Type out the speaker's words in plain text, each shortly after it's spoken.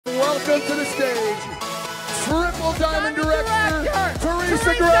welcome to the stage, Triple Diamond Director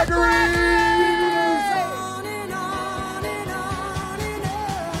Theresa Gregory.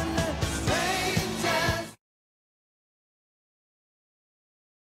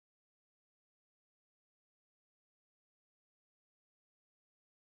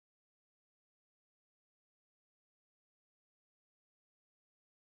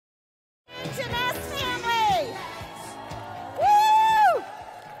 Jeunesse family! Woo!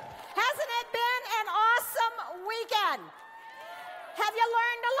 Hasn't it been an awesome weekend? Have you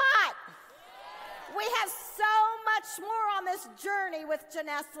learned a lot? We have so much more on this journey with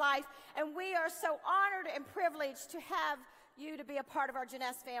Jeunesse Life, and we are so honored and privileged to have you to be a part of our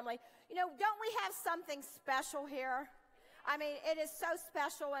Jeunesse family. You know, don't we have something special here? I mean, it is so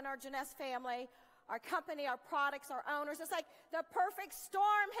special in our Jeunesse family. Our company, our products, our owners. It's like the perfect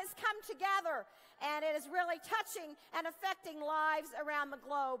storm has come together, and it is really touching and affecting lives around the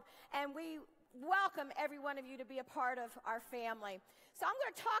globe. And we welcome every one of you to be a part of our family. So I'm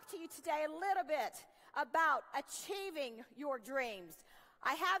going to talk to you today a little bit about achieving your dreams.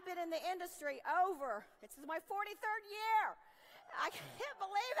 I have been in the industry this is my 43rd year. I can't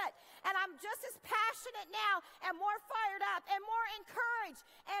believe it. And I'm just as passionate now and more fired up and more encouraged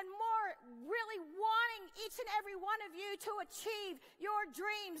and more really wanting each and every one of you to achieve your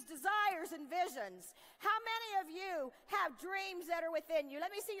dreams, desires, and visions. How many of you have dreams that are within you?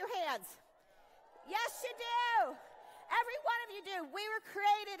 Let me see your hands. Yes, you do. Every one of you do. We were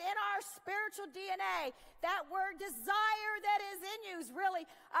created in our spiritual DNA. That word desire that is in you is really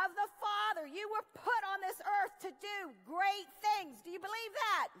of the Father. You were put on this earth to do great things. Do you believe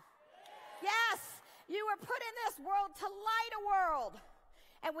that? Yes. You were put in this world to light a world.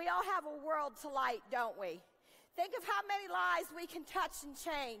 And we all have a world to light, don't we? Think of how many lives we can touch and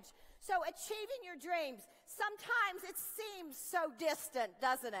change. So achieving your dreams, sometimes it seems so distant,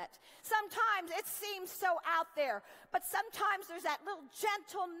 doesn't it? Sometimes it seems so out there. But sometimes there's that little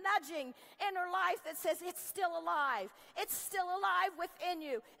gentle nudging in our life that says it's still alive. It's still alive within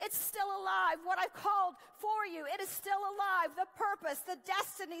you. It's still alive, what I've called for you. It is still alive, the purpose, the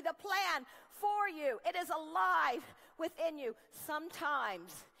destiny, the plan for you. It is alive within you.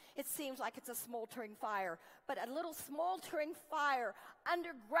 Sometimes it seems like it's a smoldering fire, but a little smoldering fire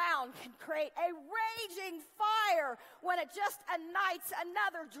underground can create a raging fire when it just ignites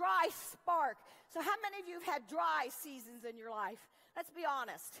another dry spark. So how many of you have had dry seasons in your life? Let's be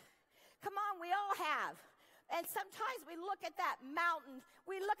honest. Come on, we all have. And sometimes we look at that mountain.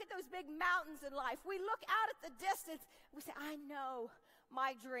 We look at those big mountains in life. We look out at the distance. We say, I know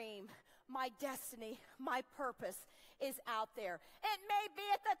my dream, my destiny, my purpose is out there. It may be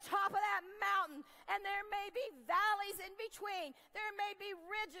at the top of that mountain, and there may be valleys in between. There may be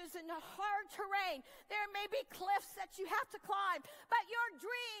ridges and hard terrain. There may be cliffs that you have to climb, but your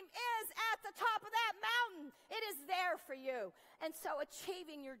dream is at the top of that mountain. It is there for you. And so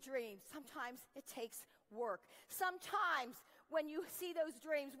achieving your dreams, sometimes it takes work. Sometimes when you see those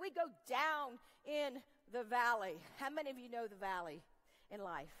dreams, we go down in the valley. How many of you know the valley in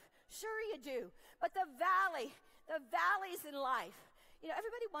life? Sure you do. But the valleys in life, you know,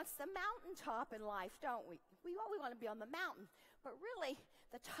 everybody wants the mountaintop in life, don't we? We want to be on the mountain. But really,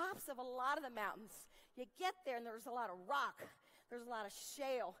 the tops of a lot of the mountains, you get there and there's a lot of rock. There's a lot of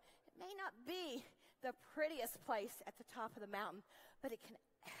shale. It may not be the prettiest place at the top of the mountain, but it can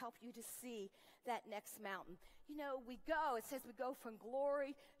help you to see that next mountain. You know, it says we go from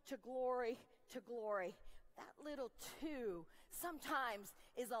glory to glory to glory. That little two sometimes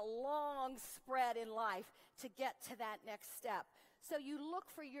is a long spread in life to get to that next step. So you look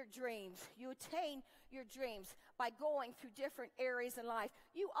for your dreams. You attain your dreams by going through different areas in life.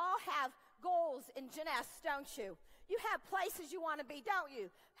 You all have goals in Jeunesse, don't you? You have places you want to be, don't you?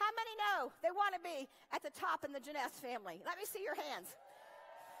 How many know they want to be at the top in the Jeunesse family? Let me see your hands.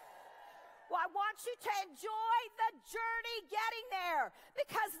 Well, I want you to enjoy the journey getting there,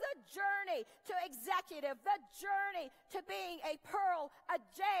 because the journey to executive, the journey to being a pearl, a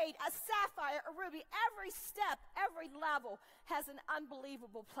jade, a sapphire, a ruby, every step, every level has an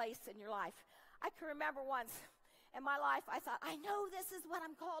unbelievable place in your life. I can remember once in my life, I thought, I know this is what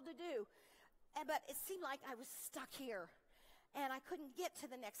I'm called to do. But it seemed like I was stuck here. And I couldn't get to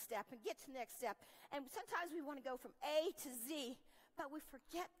the next step and get to the next step. And sometimes we want to go from A to Z, but we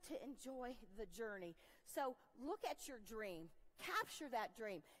forget to enjoy the journey. So look at your dream. Capture that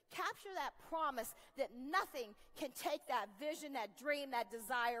dream. Capture that promise that nothing can take that vision, that dream, that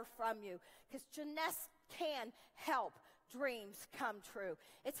desire from you. Because Jeunesse can help dreams come true.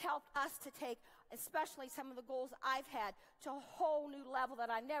 It's helped us to take, especially some of the goals I've had, to a whole new level that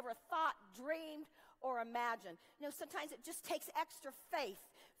I never thought, dreamed, or imagined. You know, sometimes it just takes extra faith.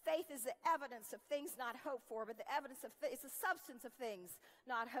 Faith is the evidence of things not hoped for, but the evidence of it's the substance of things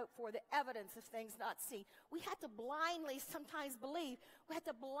not hoped for, the evidence of things not seen. We have to blindly sometimes believe. We have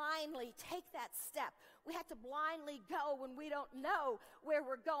to blindly take that step. We have to blindly go when we don't know where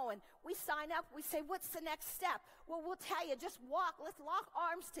we're going. We sign up, we say, what's the next step? Well, we'll tell you, just walk. Let's lock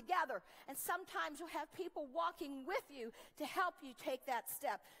arms together. And sometimes you'll have people walking with you to help you take that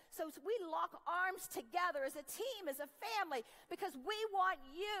step. So we lock arms together as a team, as a family, because we want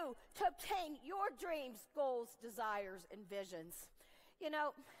you to obtain your dreams, goals, desires, and visions. You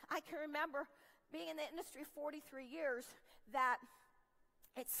know, I can remember being in the industry 43 years that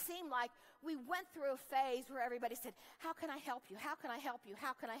it seemed like we went through a phase where everybody said, how can I help you? How can I help you?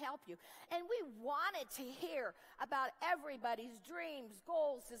 How can I help you? And we wanted to hear about everybody's dreams,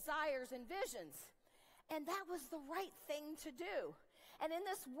 goals, desires, and visions. And that was the right thing to do. And in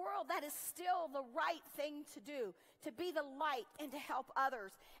this world, that is still the right thing to do, to be the light and to help others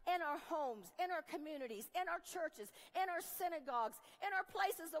in our homes, in our communities, in our churches, in our synagogues, in our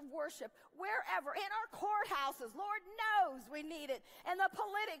places of worship, wherever, in our courthouses. Lord knows we need it. In the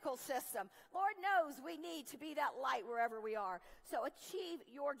political system, Lord knows we need to be that light wherever we are. So achieve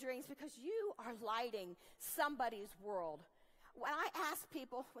your dreams because you are lighting somebody's world. When I ask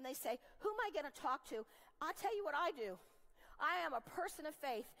people, when they say, who am I going to talk to? I'll tell you what I do. I am a person of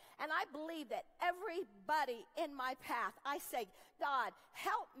faith, and I believe that everybody in my path, I say, God,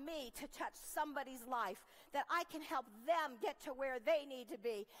 help me to touch somebody's life, that I can help them get to where they need to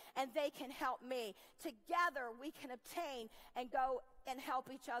be, and they can help me. Together, we can obtain and go and help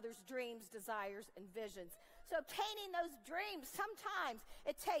each other's dreams, desires, and visions. So obtaining those dreams, sometimes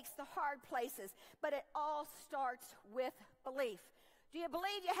it takes the hard places, but it all starts with belief. Do you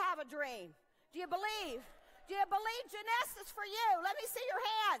believe you have a dream? Do you believe? Do you believe Jeunesse is for you? Let me see your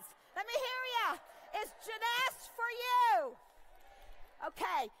hands. Let me hear you. Is Jeunesse for you?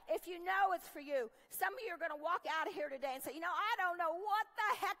 Okay, if you know it's for you, some of you are going to walk out of here today and say, you know, I don't know what the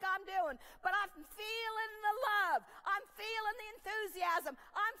heck I'm doing, but I'm feeling the love. I'm feeling the enthusiasm.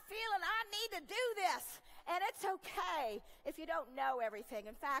 I'm feeling I need to do this. And it's okay if you don't know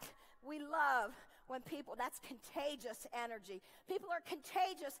everything. In fact, we love when people, that's contagious energy. People are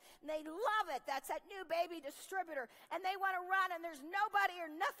contagious and they love it. That's that new baby distributor. And they want to run and there's nobody or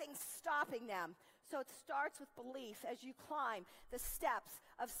nothing stopping them. So it starts with belief as you climb the steps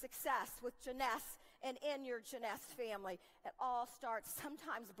of success with Jeunesse and in your Jeunesse family. It all starts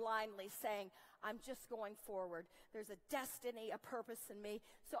sometimes blindly saying, I'm just going forward. There's a destiny, a purpose in me.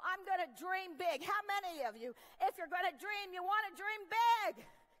 So I'm going to dream big. How many of you, if you're going to dream, you want to dream big?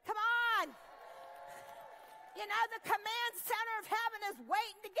 Come on. You know, the command center of heaven is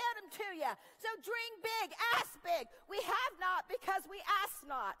waiting to get them to you. So dream big, ask big. We have not because we ask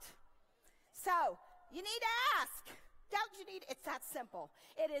not. So you need to ask. Don't you need, it's that simple.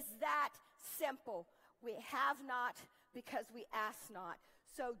 It is that simple. We have not because we ask not.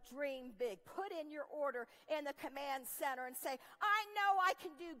 So dream big. Put in your order in the command center and say, I know I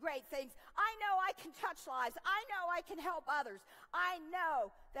can do great things. I know I can touch lives. I know I can help others. I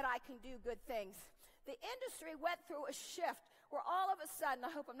know that I can do good things. The industry went through a shift where all of a sudden,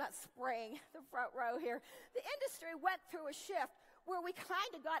 I hope I'm not spraying the front row here. The industry went through a shift where we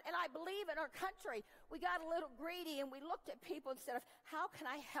kind of got, and I believe in our country, we got a little greedy and we looked at people instead of, how can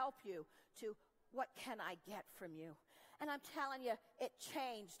I help you, to what can I get from you? And I'm telling you, it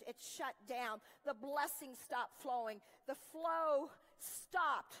changed. It shut down. The blessings stopped flowing. The flow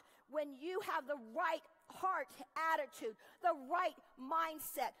stopped when you have the right heart attitude, the right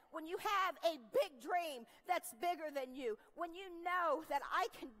mindset, when you have a big dream that's bigger than you, when you know that I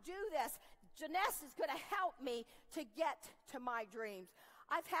can do this, Jeunesse is going to help me to get to my dreams.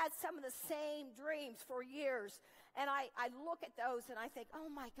 I've had some of the same dreams for years, and I look at those and I think, oh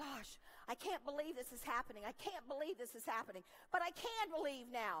my gosh, I can't believe this is happening. I can't believe this is happening, but I can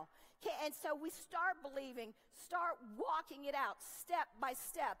believe now. And so we start believing, start walking it out step by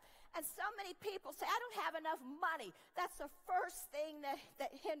step. And so many people say, I don't have enough money. That's the first thing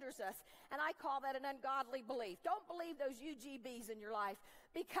that hinders us. And I call that an ungodly belief. Don't believe those UGBs in your life,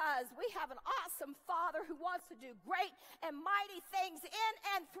 because we have an awesome Father who wants to do great and mighty things in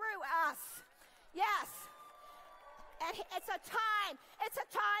and through us. Yes. And it's a time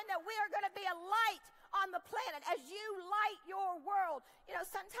that we are going to be a light on the planet as you light your world. You know,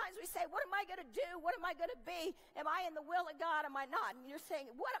 sometimes we say, what am I going to do? What am I going to be? Am I in the will of God? Am I not? And you're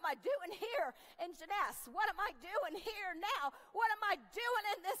saying, what am I doing here in Jeunesse? What am I doing here now? What am I doing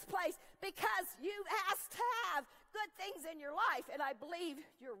in this place? Because you asked to have good things in your life, and I believe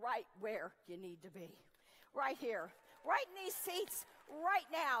you're right where you need to be. Right here, right in these seats, right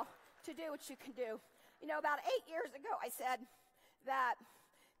now, to do what you can do. You know, about 8 years ago, I said that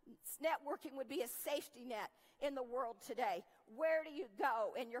networking would be a safety net in the world today. Where do you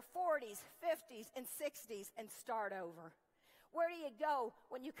go in your 40s, 50s, and 60s and start over? Where do you go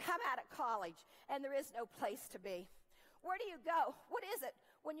when you come out of college and there is no place to be? Where do you go? What is it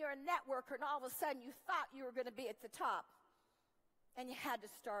when you're a networker and all of a sudden you thought you were going to be at the top and you had to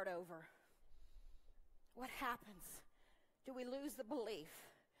start over? What happens? Do we lose the belief?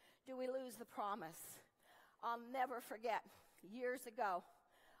 Do we lose the promise? I'll never forget, years ago,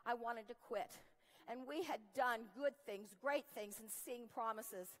 I wanted to quit. And we had done good things, great things, and seeing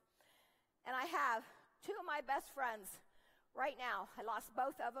promises. And I have two of my best friends right now. I lost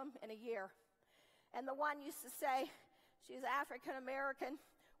both of them in a year. And the one used to say, she's African American.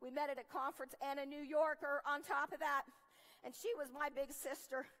 We met at a conference, and a New Yorker on top of that. And she was my big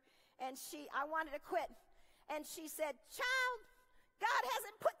sister. And I wanted to quit. And she said, child, God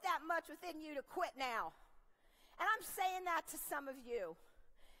hasn't put that much within you to quit now. And I'm saying that to some of you.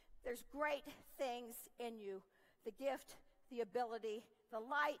 There's great things in you. The gift, the ability, the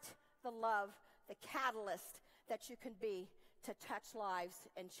light, the love, the catalyst that you can be to touch lives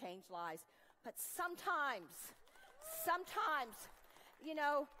and change lives. But sometimes, you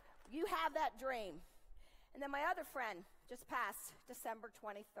know, you have that dream. And then my other friend just passed December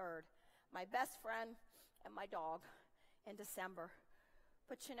 23rd. My best friend and my dog in December.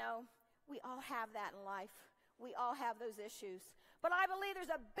 But you know, we all have that in life. We all have those issues. But I believe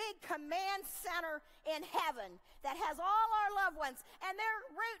there's a big command center in heaven that has all our loved ones, and they're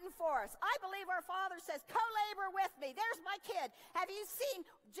rooting for us. I believe our Father says, co-labor with me. There's my kid. Have you seen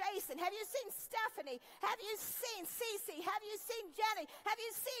Jason? Have you seen Stephanie? Have you seen Cece? Have you seen Jenny? Have you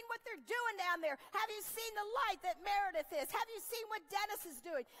seen what they're doing down there? Have you seen the light that Meredith is? Have you seen what Dennis is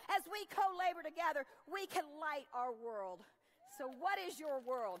doing? As we co-labor together, we can light our world. So what is your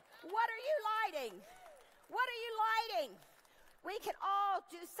world? What are you lighting? What are you lighting? We can all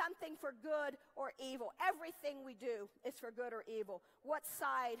do something for good or evil. Everything we do is for good or evil. What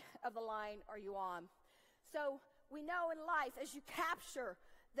side of the line are you on? So we know in life, as you capture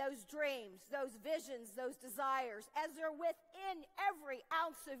those dreams, those visions, those desires, as they're within every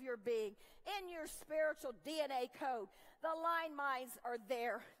ounce of your being, in your spiritual DNA code, the line mines are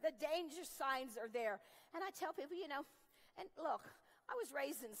there. The danger signs are there. And I tell people, you know, and look, I was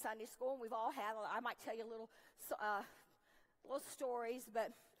raised in Sunday school, and we've all had, I might tell you little stories,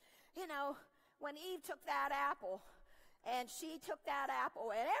 but, you know, when Eve took that apple, and she took that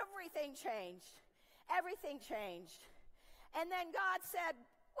apple, and everything changed. Everything changed. And then God said,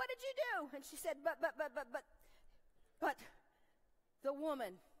 what did you do? And she said, but the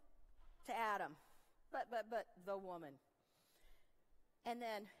woman to Adam. But the woman. And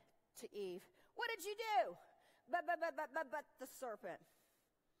then to Eve, what did you do? But the serpent.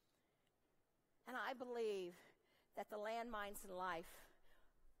 And I believe that the landmines in life,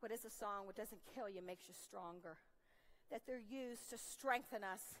 what is a song, what doesn't kill you makes you stronger. That they're used to strengthen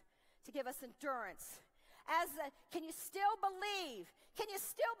us, to give us endurance. Can you still believe? Can you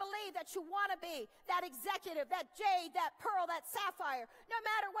still believe that you want to be that executive, that jade, that pearl, that sapphire? No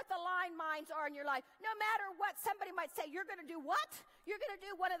matter what the line mines are in your life, no matter what somebody might say, you're going to do what? You're going to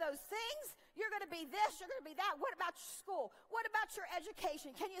do one of those things? You're going to be this, you're going to be that. What about your school? What about your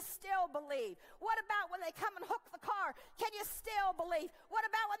education? Can you still believe? What about when they come and hook the car? Can you still believe? What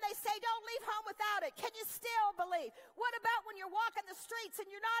about when they say don't leave home without it? Can you still believe? What about when you're walking the streets and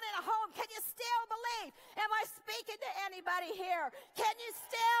you're not in a home? Can you still believe? Am I speaking to anybody here? Can you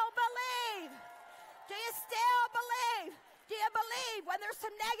still believe? Do you still believe? Do you believe when there's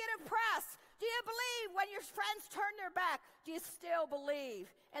some negative press? Do you believe when your friends turn their back? Do you still believe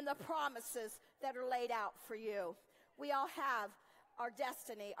in the promises that are laid out for you? We all have our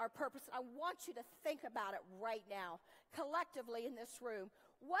destiny, our purpose. I want you to think about it right now, collectively in this room.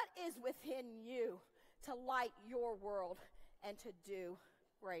 What is within you to light your world and to do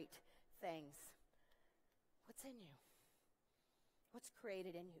great things? What's in you? What's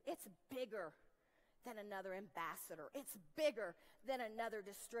created in you? It's bigger than another ambassador. It's bigger than another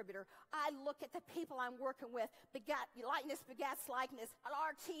distributor. I look at the people I'm working with. Likeness begets likeness.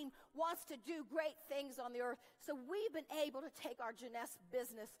 Our team wants to do great things on the earth. So we've been able to take our Jeunesse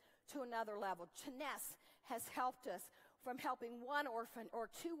business to another level. Jeunesse has helped us from helping one orphan or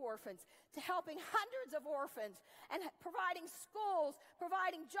two orphans to helping hundreds of orphans and providing schools,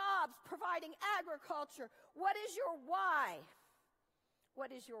 providing jobs, providing agriculture. What is your why? What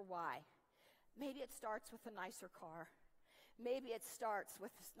is your why? Maybe it starts with a nicer car. Maybe it starts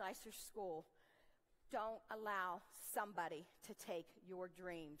with a nicer school. Don't allow somebody to take your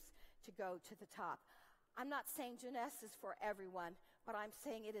dreams to go to the top. I'm not saying Jeunesse is for everyone, but I'm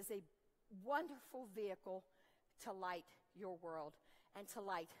saying it is a wonderful vehicle to light your world and to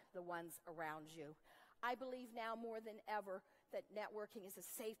light the ones around you. I believe now more than ever that networking is a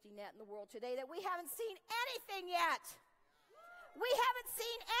safety net in the world today, that we haven't seen anything yet. We haven't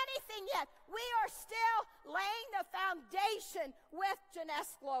seen anything yet. We are still laying the foundation with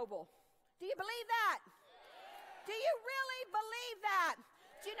Jeunesse Global. Do you believe that? Do you really believe that?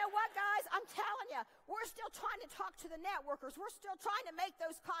 Do you know what, guys? I'm telling you, we're still trying to talk to the networkers. We're still trying to make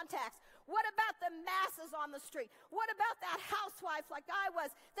those contacts. What about the masses on the street? What about that housewife like I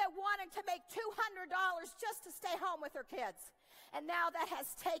was that wanted to make $200 just to stay home with her kids? And now that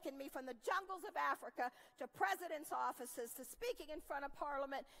has taken me from the jungles of Africa to president's offices to speaking in front of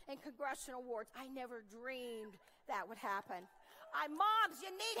Parliament and congressional awards. I never dreamed that would happen. Moms,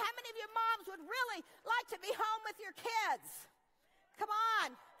 how many of you moms would really like to be home with your kids? Come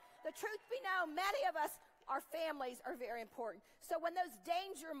on. The truth be known, many of us, our families are very important. So when those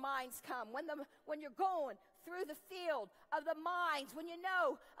danger mines come, when you're going through the field of the mines, when you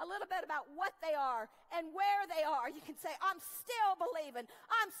know a little bit about what they are and where they are, you can say, I'm still believing.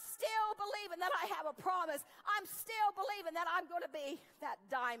 I'm still believing that I have a promise. I'm still believing that I'm going to be that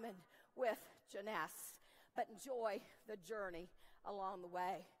diamond with Jeunesse. But enjoy the journey along the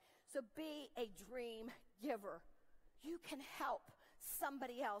way. So be a dream giver. You can help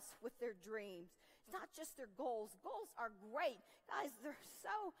somebody else with their dreams. It's not just their goals. Goals are great. Guys, they're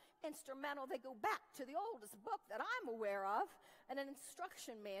so instrumental. They go back to the oldest book that I'm aware of, and an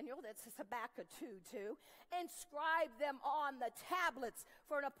instruction manual that's Habakkuk 2:2. Inscribe them on the tablets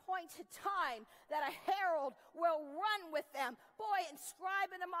for an appointed time that a herald will run with them. Boy,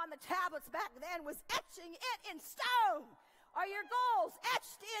 inscribing them on the tablets back then was etching it in stone. Are your goals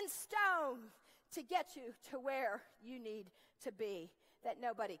etched in stone to get you to where you need to be, that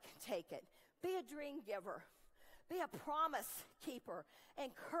nobody can take it? Be a dream giver. Be a promise keeper.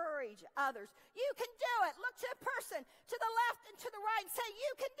 Encourage others. You can do it. Look to the person to the left and to the right and say,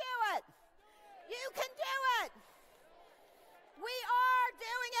 you can do it. You can do it. We are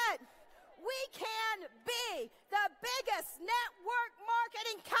doing it. We can be the biggest network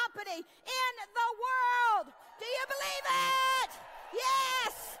marketing company in the world. Do you believe it?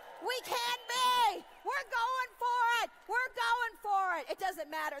 Yes, we can be. We're going for it. We're going for it. It doesn't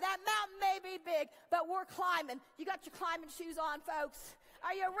matter. That mountain may be big, but we're climbing. You got your climbing shoes on, folks.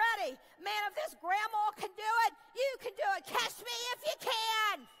 Are you ready? Man, if this grandma can do it, you can do it. Catch me if you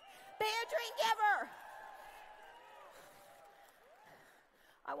can. Be a dream giver.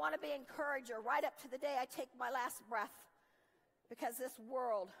 I want to be an encourager right up to the day I take my last breath, because this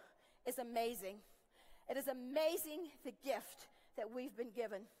world is amazing. It is amazing, the gift that we've been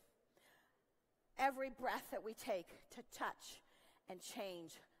given. Every breath that we take to touch and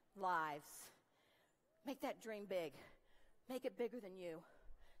change lives. Make that dream big. Make it bigger than you.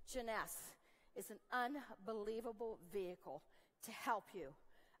 Jeunesse is an unbelievable vehicle to help you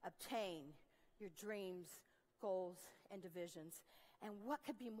obtain your dreams, goals, and visions. And what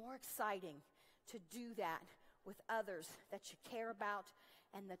could be more exciting to do that with others that you care about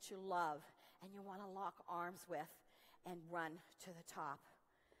and that you love and you want to lock arms with and run to the top?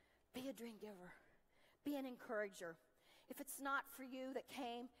 Be a dream giver. Be an encourager. If it's not for you that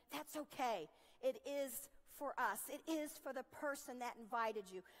came, that's okay. It is for us. It is for the person that invited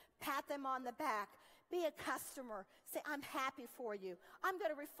you. Pat them on the back. Be a customer. Say, I'm happy for you. I'm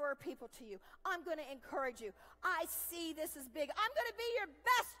going to refer people to you. I'm going to encourage you. I see this as big. I'm going to be your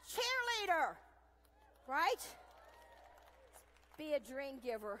best cheerleader. Right? Be a dream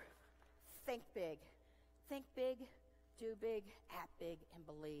giver. Think big. Think big, do big, act big, and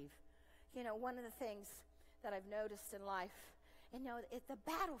believe. You know, one of the things that I've noticed in life, the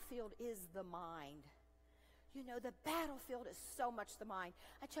battlefield is the mind. You know, the battlefield is so much the mind.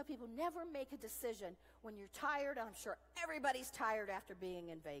 I tell people, never make a decision when you're tired. I'm sure everybody's tired after being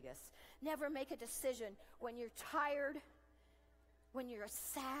in Vegas. Never make a decision when you're tired, when you're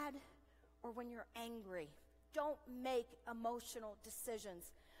sad, or when you're angry. Don't make emotional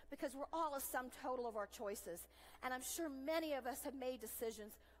decisions, because we're all a sum total of our choices. And I'm sure many of us have made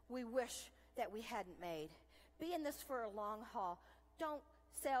decisions we wish that we hadn't made. Be in this for a long haul. Don't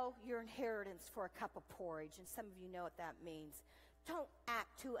sell your inheritance for a cup of porridge, and some of you know what that means. Don't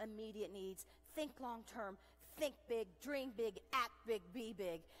act to immediate needs. Think long term. Think big. Dream big. Act big. Be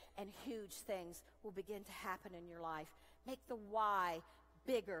big. And huge things will begin to happen in your life. Make the why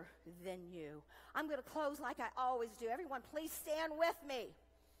bigger than you. I'm going to close like I always do. Everyone, please stand with me.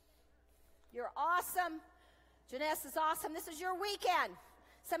 You're awesome. Jeunesse is awesome. This is your weekend.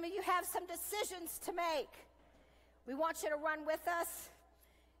 Some of you have some decisions to make. We want you to run with us.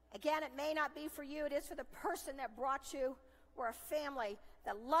 Again, it may not be for you. It is for the person that brought you. We're a family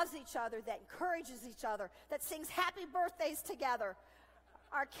that loves each other, that encourages each other, that sings happy birthdays together.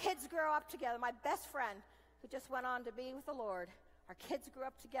 Our kids grow up together. My best friend, who just went on to be with the Lord, our kids grew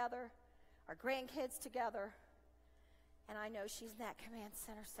up together, our grandkids together. And I know she's in that command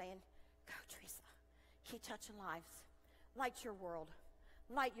center saying, go, Theresa. Keep touching lives. Light your world.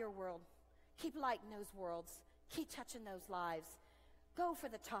 Light your world. Keep lighting those worlds. Keep touching those lives. Go for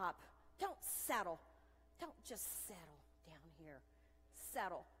the top. Don't settle. Don't just settle down here.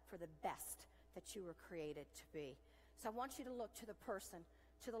 Settle for the best that you were created to be. So I want you to look to the person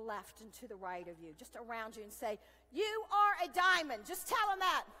to the left and to the right of you, just around you, and say, you are a diamond. Just tell them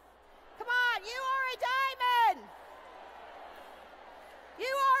that. Come on, you are a diamond.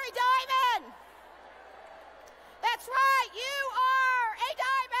 You are a diamond. That's right, you are a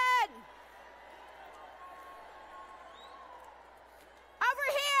diamond. Over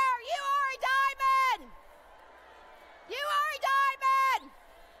here, you are a diamond. You are a diamond.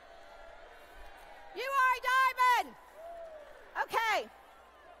 You are a diamond. Okay.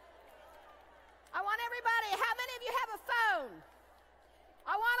 I want everybody, how many of you have a phone?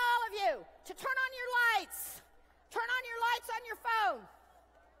 I want all of you to turn on your lights. Turn on your lights on your phone.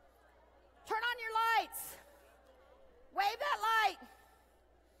 Turn on your lights. Wave that light.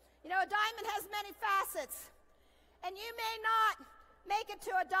 You know, a diamond has many facets. And you may not make it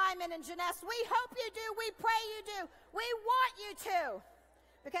to a diamond in Jeunesse. We hope you do. We pray you do. We want you to,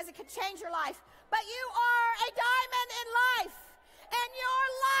 because it can change your life. But you are a diamond in life. And your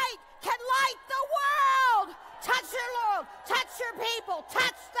light can light the world. Touch your world. Touch your people.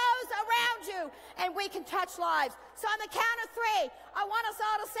 Touch those around you. And we can touch lives. So on the count of 3, I want us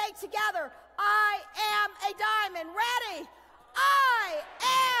all to say together, I am a diamond. Ready? I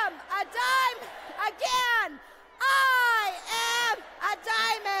am a diamond. Again. I am a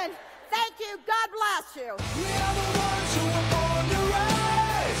diamond. Thank you. God bless you.